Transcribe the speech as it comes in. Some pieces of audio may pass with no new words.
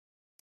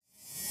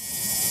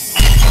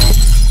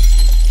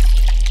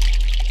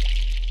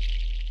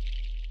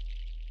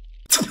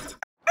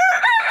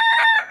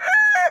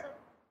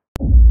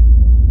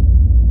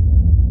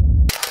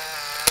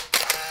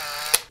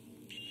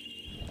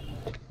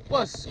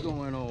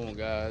going on,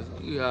 guys?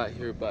 We out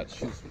here about to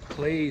shoot some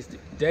plays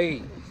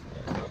today.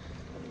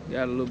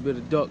 Got a little bit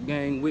of duck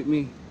gang with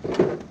me.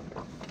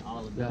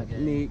 All of Got that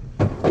Nick,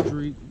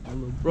 Drake, my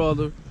little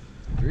brother.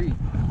 Drake.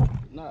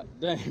 Not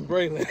dang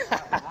Braylon.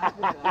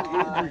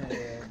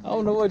 I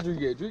don't know what Drake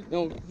get. Drake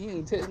he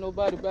ain't text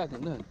nobody back or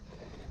nothing.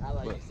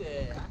 You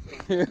said,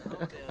 damn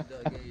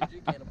duck gang.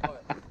 Drake ain't a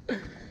part.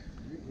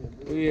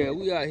 Yeah,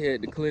 we out here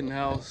at the Clinton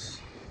house.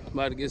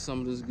 About to get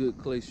some of this good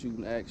clay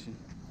shooting action.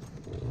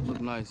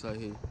 Look nice out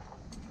here.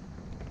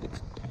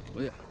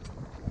 But yeah,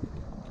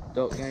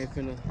 duck gang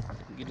finna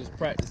get this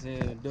practice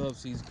in. Dove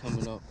season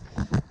coming up,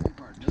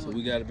 so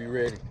we gotta be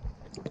ready.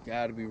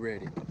 Gotta be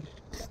ready.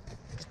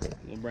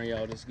 Gonna bring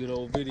y'all this good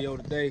old video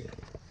today.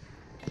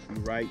 Be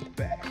right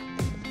back.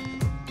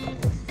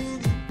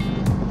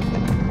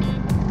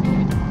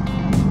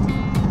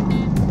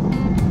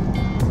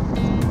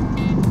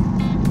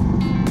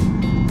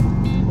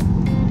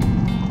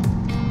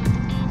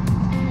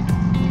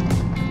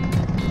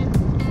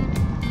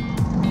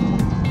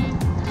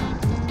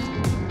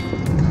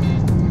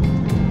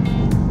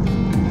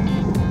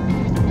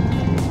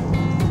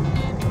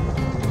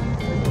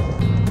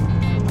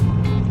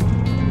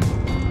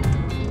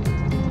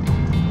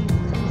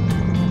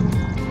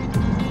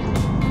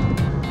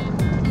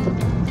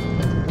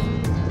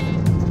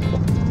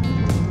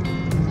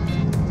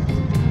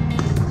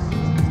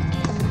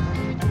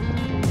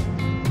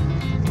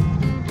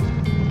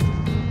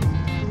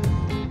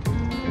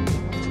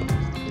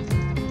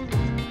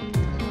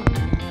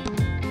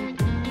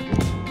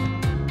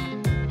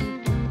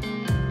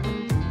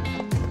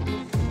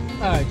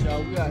 Alright,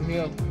 y'all, we out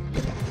here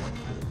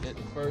at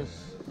the first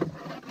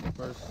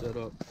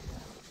setup.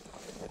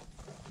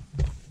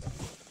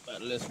 About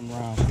to let some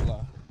rounds fly.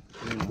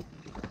 You know.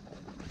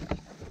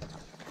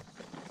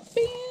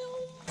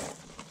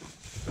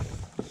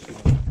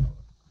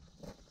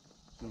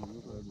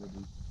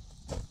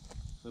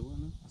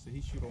 I said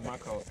he shoot on my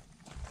call.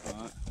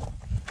 Alright.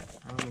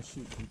 I'm gonna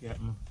shoot. He got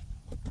my.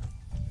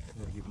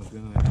 Gotta get my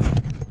gun.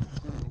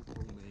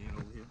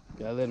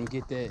 Gotta let him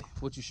get that.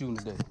 What you shooting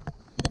today?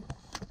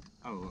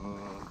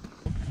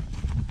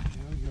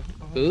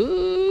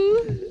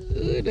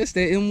 Ooh, that's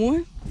that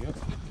M1? Yep.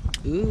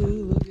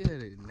 Ooh, look at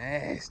it.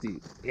 Nasty.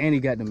 And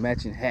he got the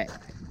matching hat.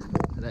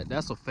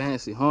 That's a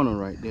fancy hunter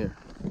right there.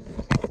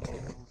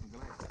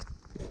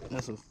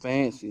 That's a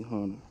fancy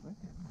hunter.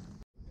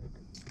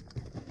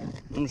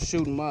 I'm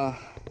shooting my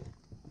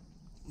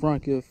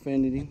Frankie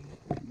Affinity.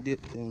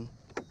 Dipped in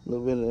a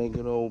little bit of that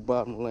good old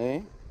bottom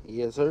land.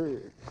 Yes, sir.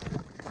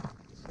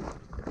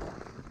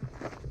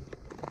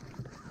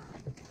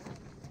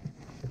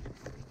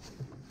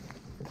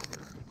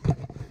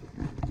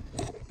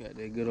 Got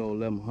that good old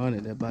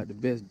 1100. That's about the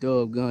best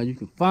dove gun you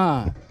can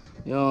find.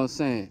 You know what I'm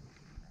saying?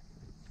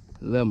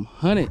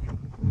 1100.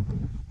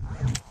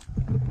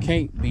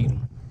 Can't beat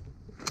them.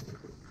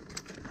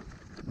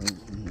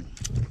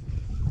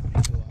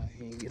 Go out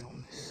here and get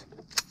on this.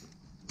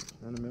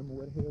 Trying to remember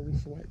where the hell we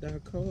swiped our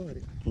card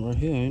at. Right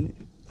here, ain't it?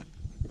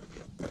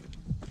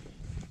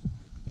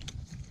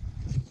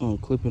 Oh,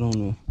 clip it on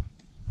there.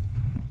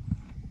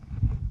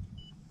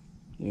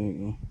 There you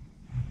go.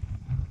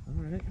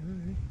 Alright.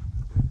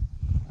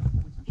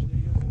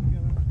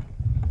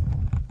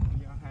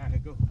 Y'all how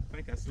it go? I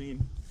think I seen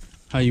it.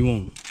 How you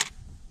want it?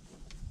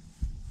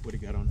 What it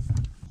got on it?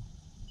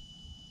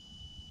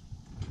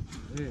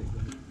 There you go.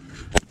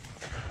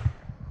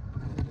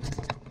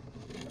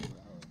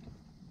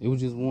 It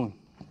was just one.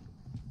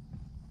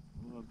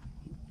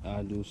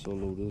 I do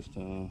solo this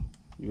time.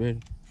 You ready?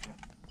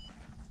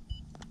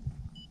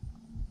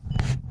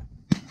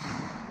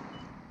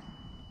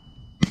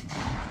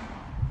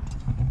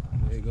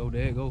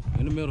 There you go,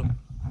 in the middle.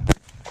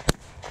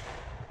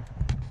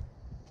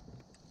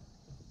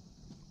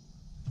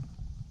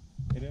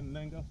 It didn't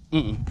nothing go?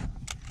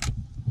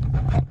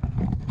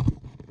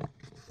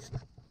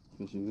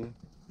 What you get?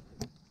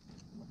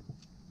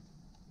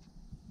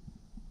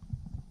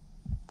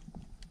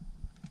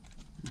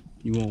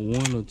 You want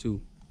one or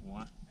two?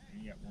 One.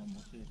 You got one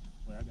more shit.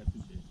 Well, I got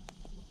two shit.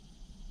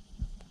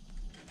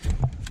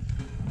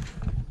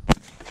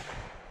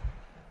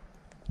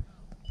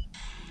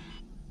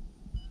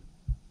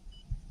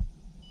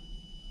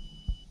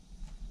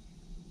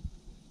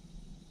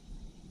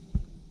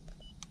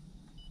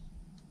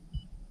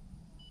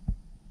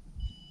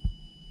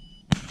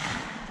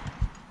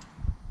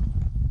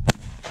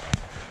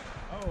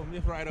 Oh,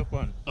 missed right up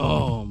on it.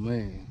 Oh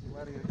man.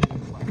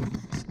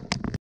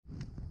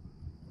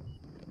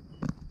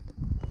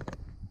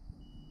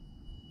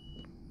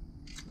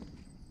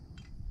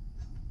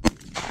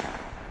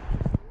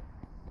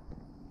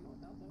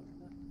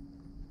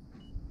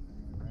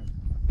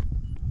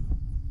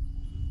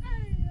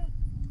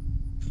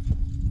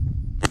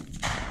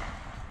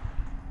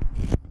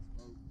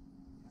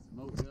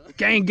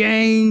 Gang,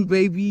 gang,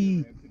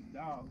 baby.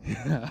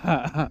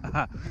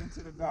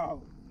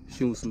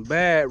 Shooting some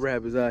bad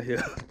rabbits out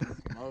here.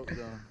 Smoke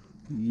though.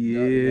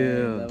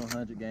 Yeah.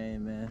 1100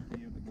 game, man.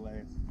 Oh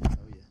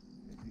yeah.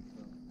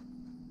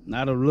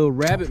 Not a little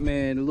rabbit,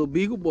 man. A little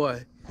beagle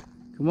boy.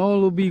 Come on,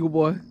 little beagle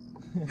boy.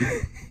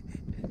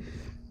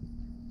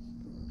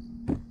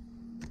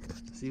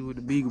 See what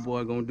the beagle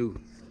boy gonna do.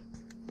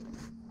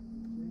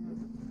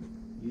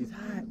 He's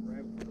hot.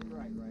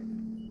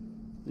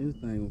 This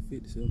thing on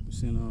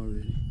 57%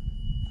 already.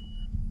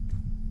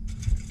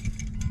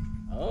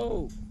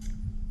 Oh.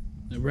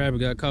 That rabbit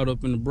got caught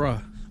up in the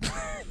bra.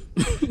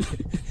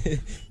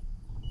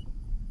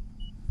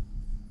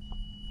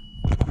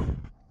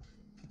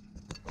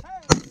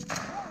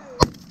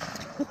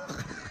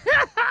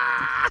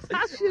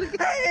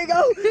 There you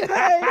go.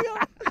 There you go.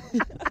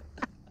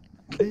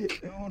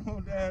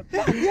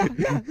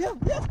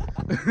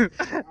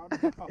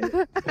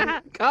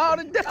 Call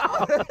the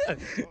dog.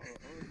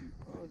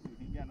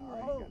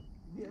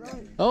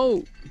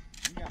 Oh.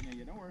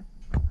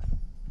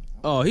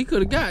 Oh, he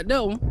could have got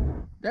that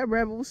one. That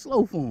rabbit was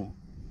slow for him.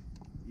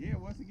 Yeah,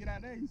 once you get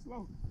out there, you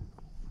slow.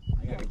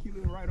 I gotta keep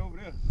it right over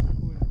there.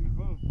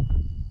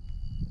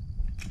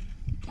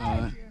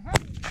 Alright.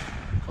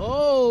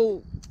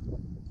 Oh,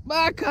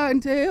 bye,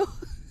 Cottontail.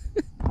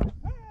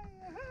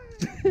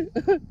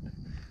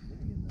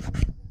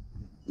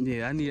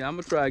 Yeah, I'm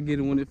gonna try to get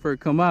it when it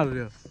first come out of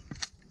there.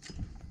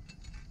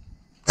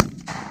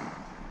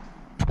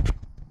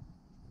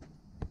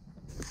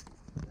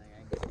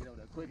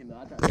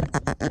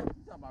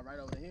 Right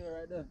over here,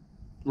 right there.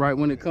 Right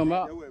when it come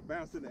out. That way it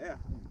bounced in the air.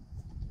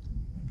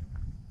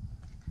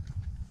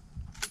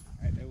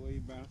 Right that way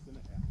it bounced in the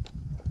air.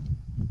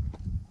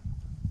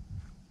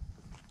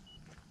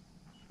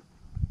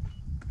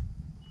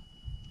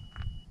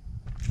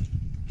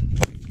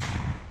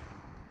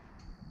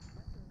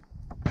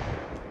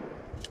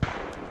 I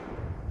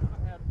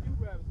had a few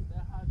rabbits with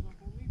that high jump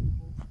on me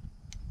before.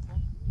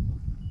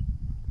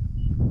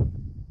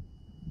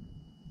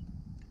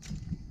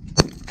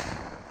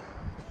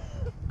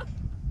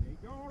 They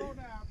going on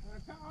now.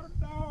 Call the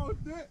dog,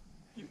 dude.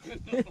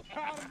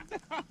 Call the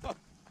dog.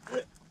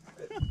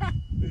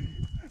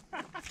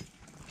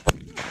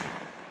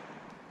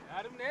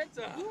 Got him that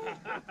time.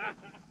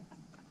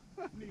 I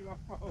need my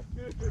phone. Want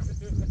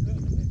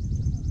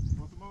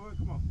some more?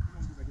 Come on. Come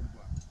on, get back in the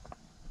box.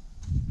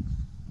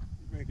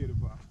 Get back in the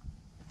box.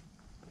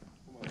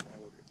 Come on,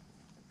 hold it.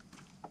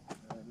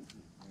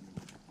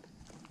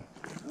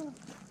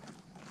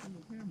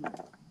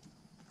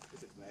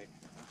 This is bad.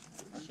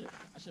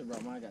 I should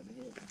brought mine. Got the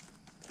head.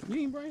 You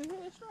ain't bring the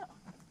head strap.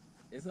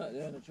 It's up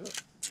there in the truck.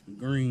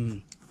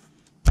 Green.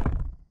 I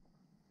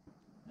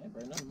ain't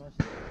bring none of my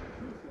shit.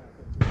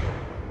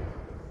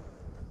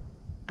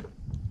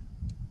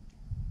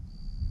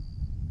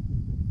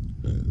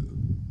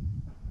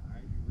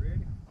 Alright, you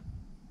ready?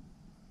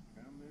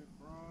 Coming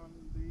from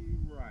the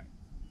right.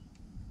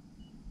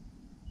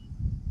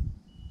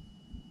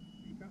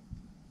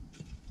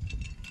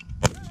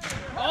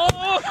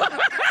 Oh!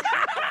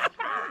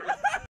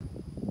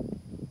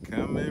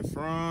 Coming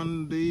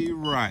from the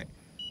right.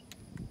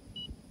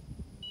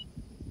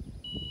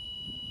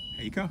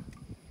 Here you come.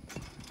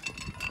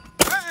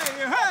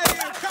 Hey,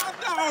 call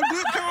the dog,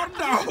 dude, call the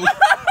dog.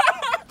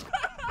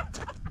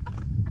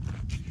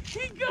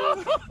 He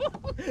go!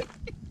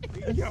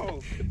 He go.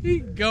 He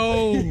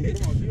go!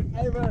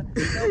 Hey, bro.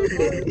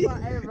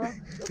 Hey, bro.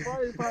 The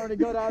funniest part when they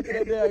go down to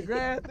that damn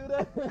grass through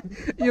there.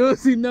 You don't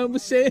see number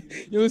shit.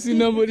 You don't see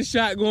number with the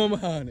shot going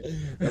behind it.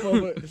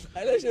 Hey,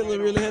 that shit look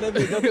really had that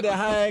bitch up to that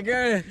high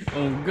grass.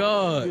 Oh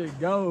God! Just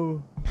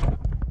go.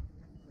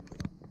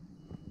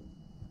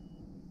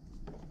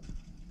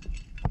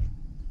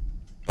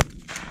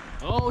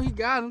 Oh, he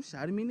got him.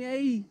 Shot him in the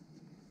A. Here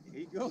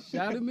you go.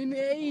 Shot him in the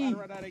A.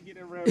 Right out there, get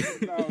that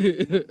rabbit dog.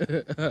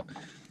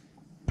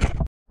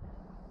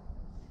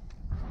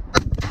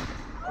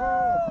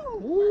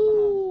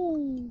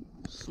 Ooh,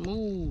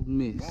 smooth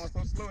miss. Going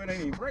so slow it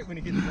ain't even break when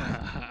he hit the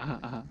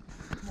ground. Come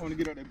on,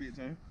 get up that bitch,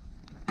 man.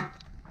 I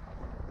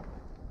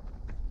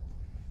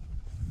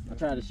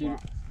tried to shoot.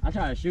 I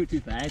tried to shoot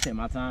too fast. I ain't take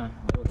my time.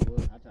 That was what it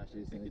was. I tried to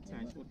shoot as soon Take as your it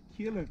time. came You out. supposed to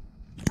kill him.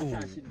 I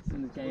tried to shoot as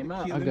soon as it came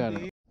out. Kill I him, got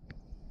dude. it.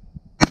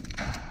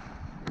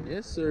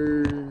 Yes,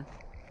 sir.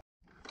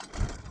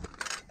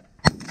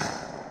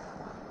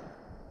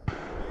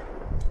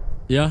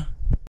 Yeah.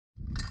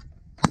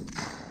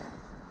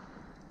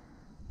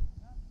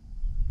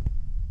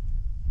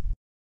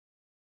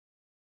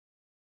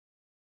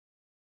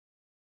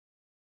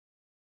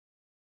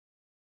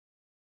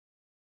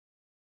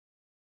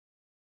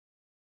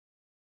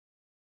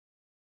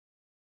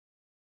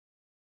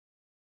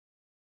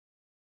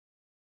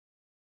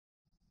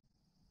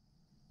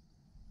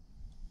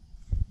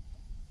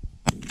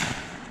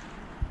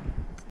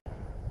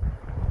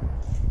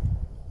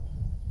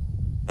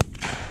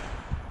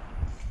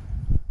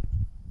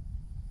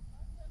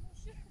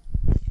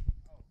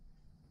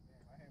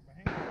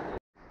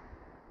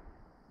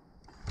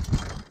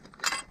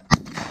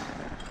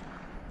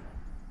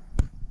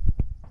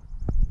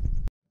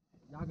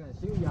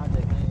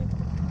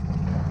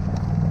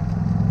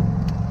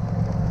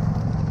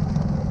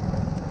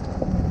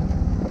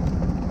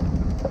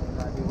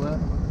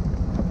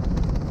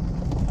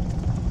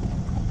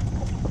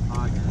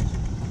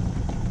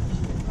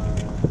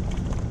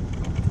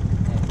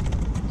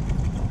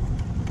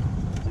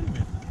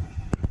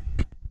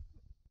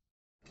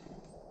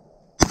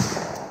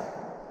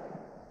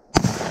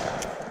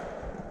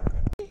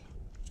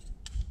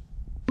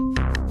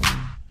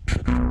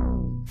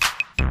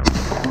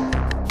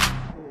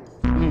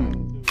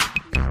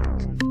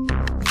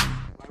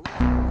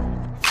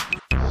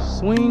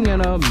 swing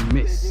and a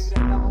miss.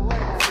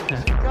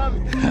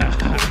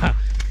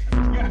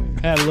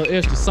 Had a little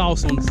extra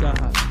sauce on the side.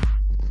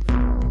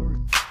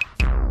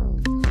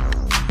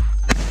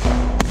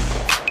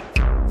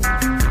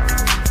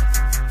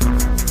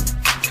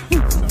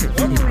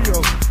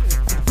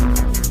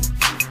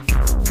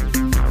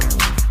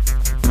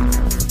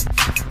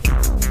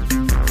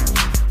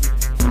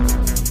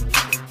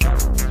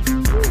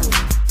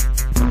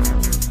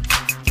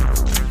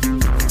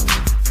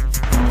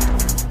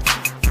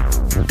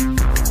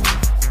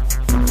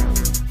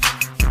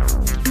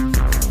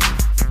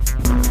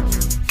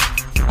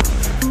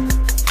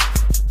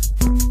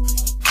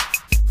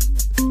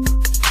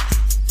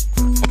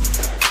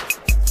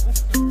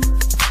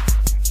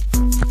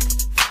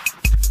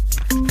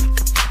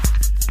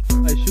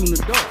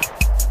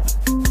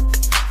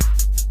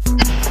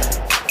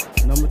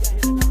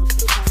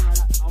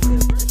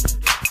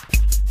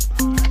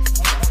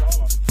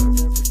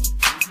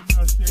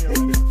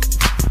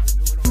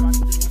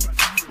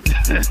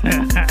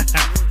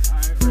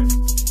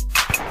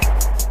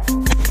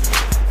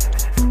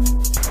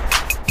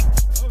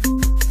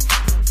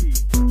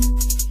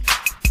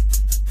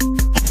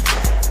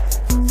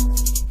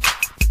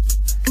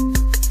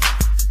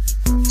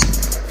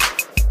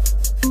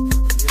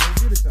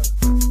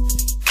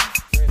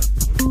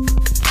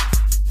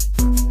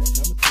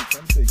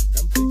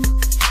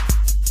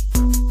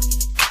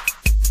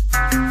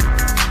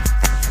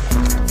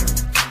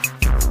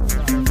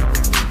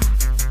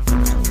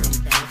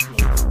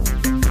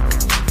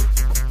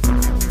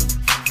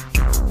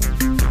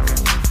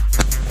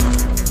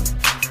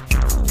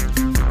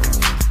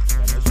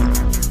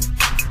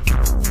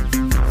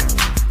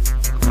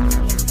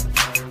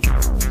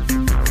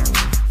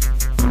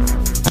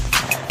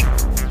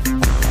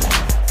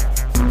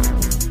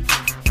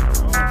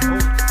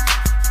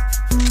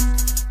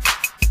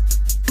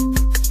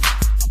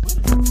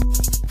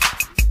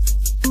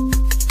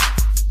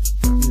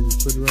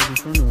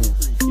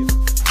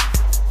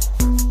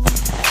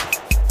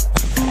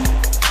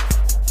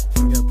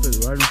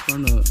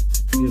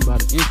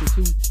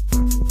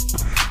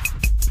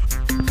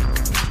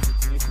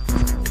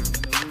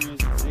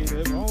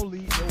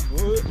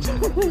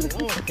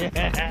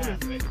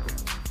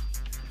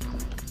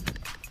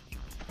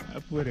 I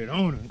put it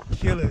on him,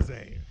 kill his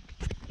ass.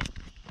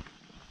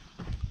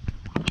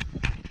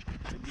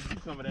 Get you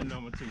some of that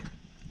number 2.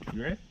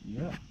 You ready?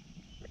 Yeah.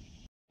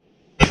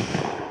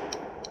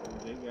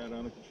 They got it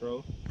under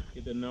control.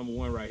 Get the number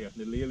 1 right here,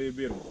 the little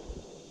bit one.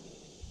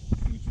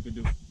 See what you can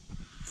do.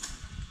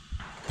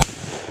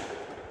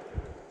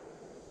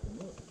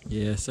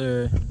 Yes,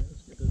 sir.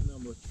 Let's get this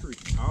number 3.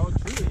 All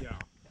 3 of y'all.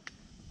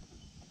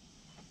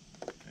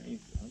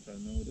 I'm trying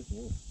to know what this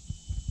was.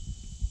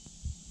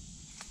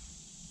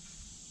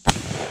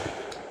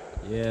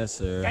 Yes,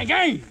 sir. Gang,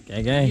 gang!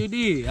 Gang, gang. You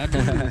did. I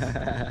do this.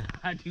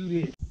 I do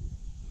this.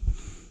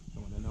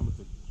 Come on, that number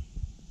 2.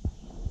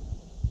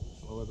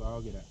 Slow as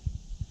all get out.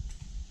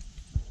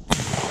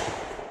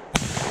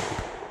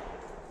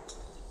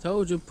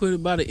 Told you, put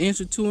about an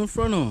inch or 2 in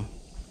front of him.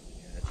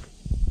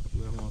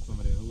 Whoever wants some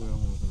of that, whoever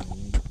wants some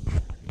of that.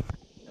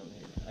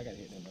 I gotta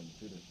hit that number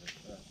 2 this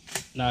time.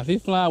 Now, if he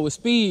flying with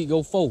speed,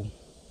 go 4. I got it.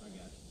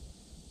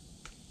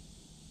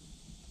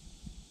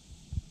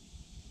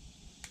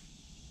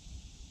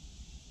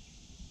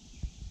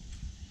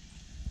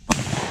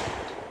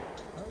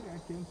 I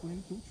got killing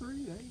 22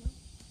 trees. There you go.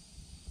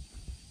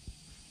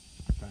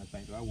 I'm trying to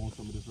think, do I want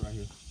some of this right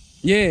here?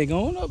 Yeah,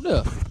 go on up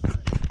there.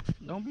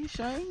 Don't be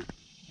ashamed.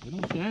 It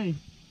don't change.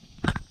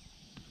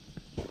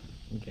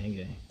 Gang,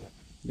 gang.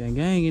 Gang,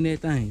 gang in that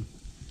thing.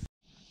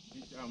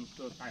 I'm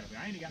still tight of it.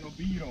 I ain't got no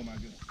bead on my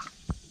gun.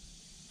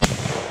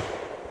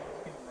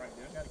 Kill him right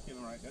there. I gotta kill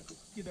him right there.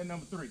 Get that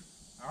number 3.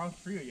 All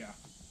 3 of y'all.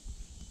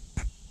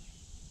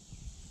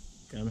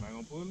 Coming. Am I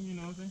gonna pull him? You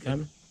know what I'm saying?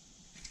 Coming.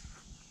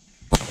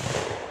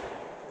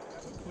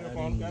 Got a little clip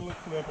on. Got a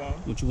little clip on.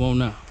 What you want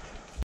now?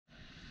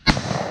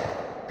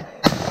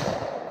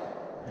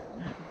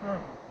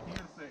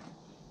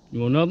 You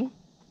want another one?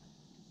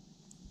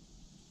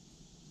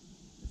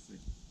 Let's see.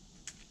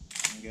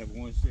 I got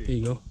 1 shit. Here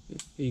you go.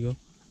 Here you go.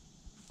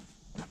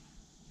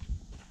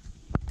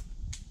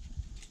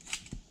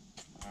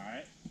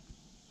 Alright.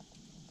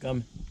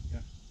 Coming.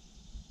 Yeah.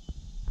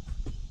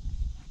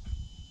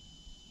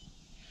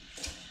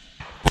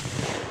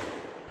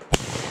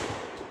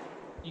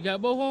 You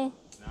got both on?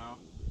 No.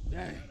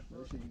 Dang.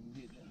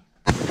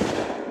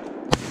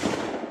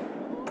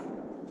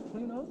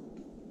 Clean up.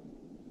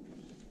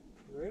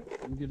 Ready? You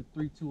can get a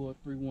 3-2 or a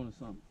 3-1 or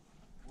something.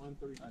 1,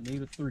 3. I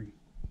need a 3.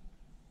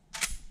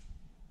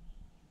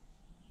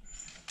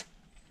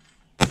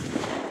 I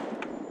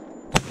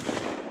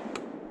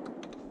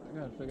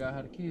gotta figure out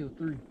how to kill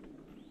 3.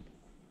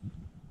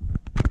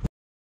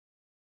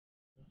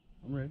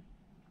 I'm ready.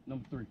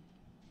 Number 3.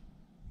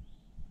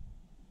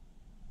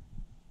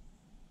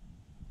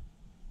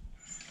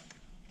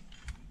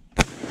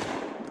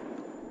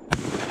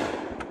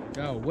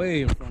 Got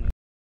way in front of.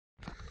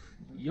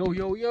 Yo,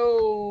 yo,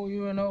 yo,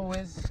 you know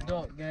it's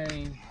Duck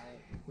Game.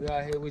 We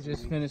out here. We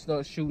just finished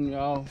up shooting,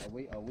 y'all.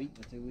 A week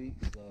to 2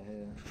 weeks. So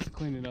yeah.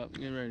 Clean it up.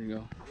 Get ready to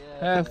go.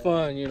 Yeah. Have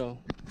fun, you know.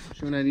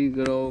 Shooting at these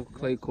good old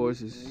clay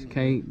courses.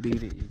 Can't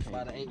beat it. You can't.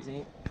 By the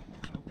 18th.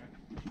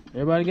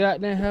 Everybody get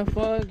out there, have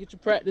fun, get your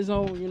practice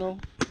on, you know.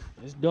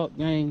 It's duck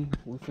game.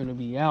 We finna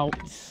be out.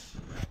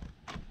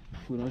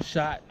 We done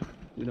shot.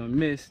 We done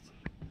missed.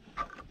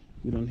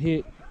 We done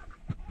hit.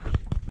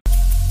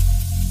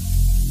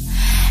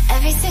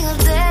 Every single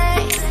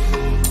day.